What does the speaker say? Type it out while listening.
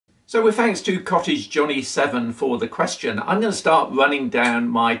So with thanks to Cottage Johnny 7 for the question, I'm going to start running down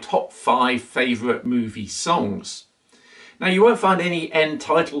my top 5 favourite movie songs. Now you won't find any end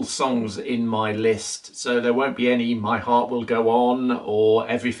title songs in my list, so there won't be any My Heart Will Go On or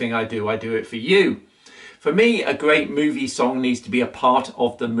Everything I Do It For You. For me, a great movie song needs to be a part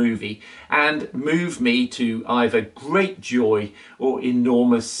of the movie and move me to either great joy or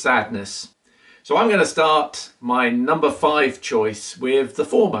enormous sadness. So I'm going to start my number 5 choice with the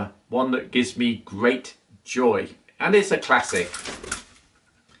former, one that gives me great joy, and it's a classic.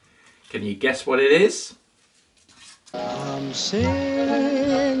 Can you guess what it is? I'm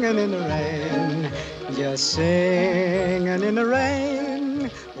singing in the rain, just singing in the rain.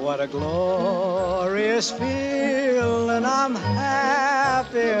 What a glorious feeling, I'm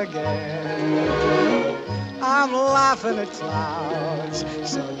happy again. I'm laughing at clouds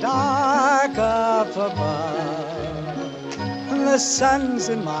so dark up above. The sun's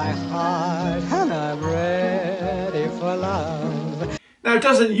in my heart and I'm ready for love. Now,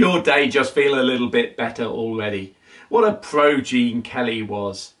 doesn't your day just feel a little bit better already? What a pro Gene Kelly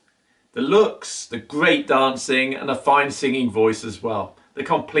was. The looks, the great dancing and a fine singing voice as well. The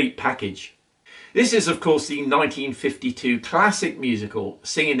complete package. This is of course the 1952 classic musical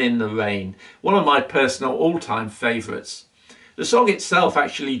Singing in the Rain, one of my personal all-time favourites. The song itself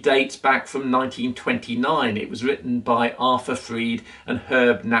actually dates back from 1929. It was written by Arthur Freed and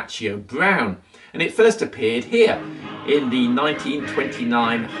Herb Nacho Brown, and it first appeared here in the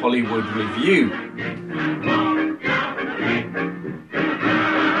 1929 Hollywood Review.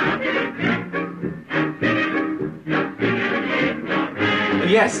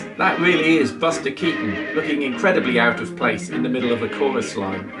 Yes, that really is Buster Keaton, looking incredibly out of place in the middle of a chorus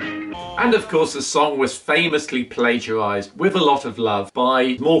line. And of course the song was famously plagiarised, With a Lot of Love,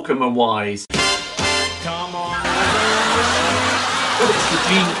 by Morecambe and Wise. Come on. But it's the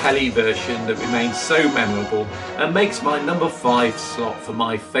Gene Kelly version that remains so memorable and makes my number 5 slot for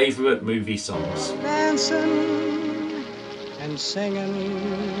my favourite movie songs. Dancing and singing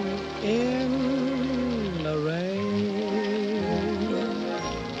in the rain.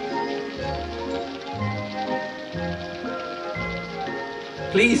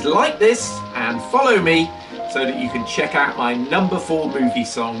 Please like this and follow me so that you can check out my number 4 movie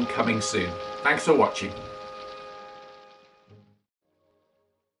song coming soon. Thanks for watching.